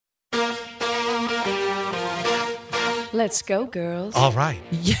Let's go, girls. All right.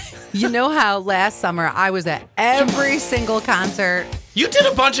 You know how last summer I was at every single concert? You did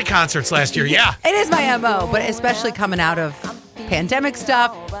a bunch of concerts last year, yeah. It is my MO, but especially coming out of pandemic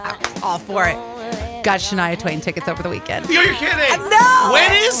stuff, I was all for it. Got Shania Twain tickets over the weekend. You're kidding. No.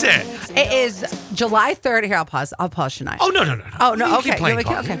 When is it? It is July 3rd. Here, I'll pause Shania. Oh, no. Oh, no, You okay. keep playing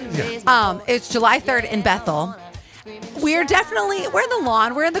Okay. golf. Yeah. It's July 3rd in Bethel. We're in the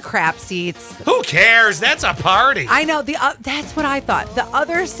lawn. We're in the crap seats. Who cares? That's a party. I know. That's what I thought. The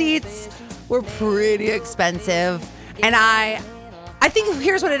other seats were pretty expensive. And I think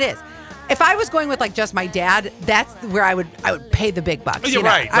here's what it is. If I was going with like just my dad, that's where I would pay the big bucks. You're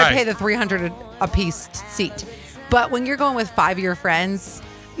right. I'd pay the $300 a piece seat. But when you're going with 5 of your friends,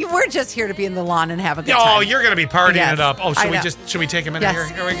 we're just here to be in the lawn and have a good time. Oh, you're going to be partying Yes. it up. Oh, I know. should we take a minute Yes.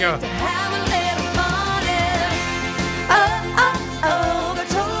 here? Here we go.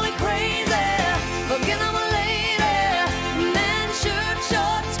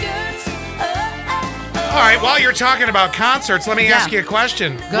 All right, while you're talking about concerts, let me ask you a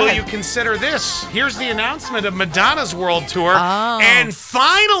question. Will ahead. you consider this? Here's the announcement of Madonna's world tour. Oh. And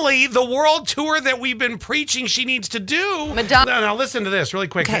finally, the world tour that we've been preaching she needs to do. Madonna. Now, listen to this really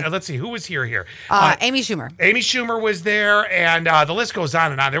quick. Okay. Let's see, who was here? Amy Schumer. Amy Schumer was there, and the list goes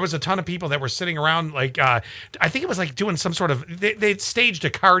on and on. There was a ton of people that were sitting around, like, I think it was like doing some sort of, they staged a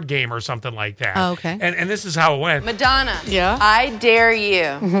card game or something like that. Oh, okay. And this is how it went. Madonna. Yeah? I dare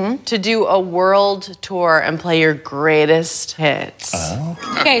you to do a world tour and play your greatest hits.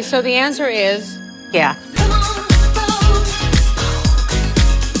 Okay, so the answer is Yeah.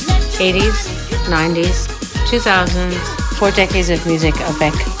 80s, 90s, 2000s, 4 decades of music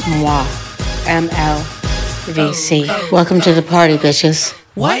avec moi. MLVC. Welcome to the party, bitches.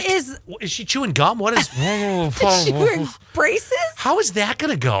 What is she chewing gum? What is... she wearing braces? How is that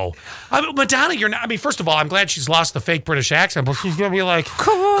going to go? I mean, Madonna, you're not... I mean, first of all, I'm glad she's lost the fake British accent, but she's going to be like,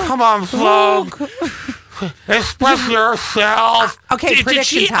 come on, Vogue. Express yourself. Okay,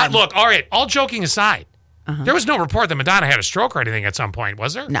 prediction time. Look, all right, all joking aside, there was no report that Madonna had a stroke or anything at some point,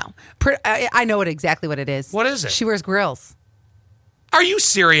 was there? No. I know exactly what it is. What is it? She wears grills. Are you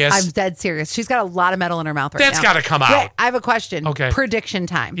serious? I'm dead serious. She's got a lot of metal in her mouth right That's now. gotta come out. Wait, I have a question. Okay. Prediction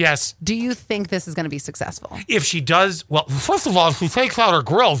time. Yes. Do you think this is going to be successful? If she does, well, first of all, if she takes out her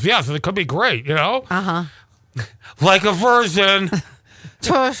grills, yes, it could be great, you know? Like a version.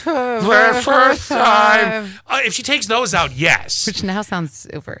 Very first time. If she takes those out, yes. Which now sounds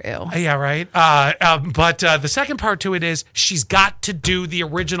super ill. Yeah, right. But the second part to it is she's got to do the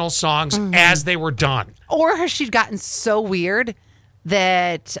original songs as they were done. Or has she gotten so weird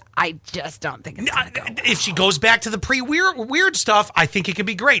that I just don't think it's going to go. If she goes back to the pre-weird stuff, I think it could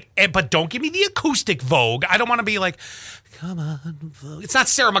be great. But don't give me the acoustic Vogue. I don't want to be like, come on, Vogue. It's not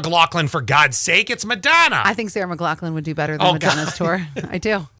Sarah McLachlan, for God's sake. It's Madonna. I think Sarah McLachlan would do better than Madonna's tour. I do.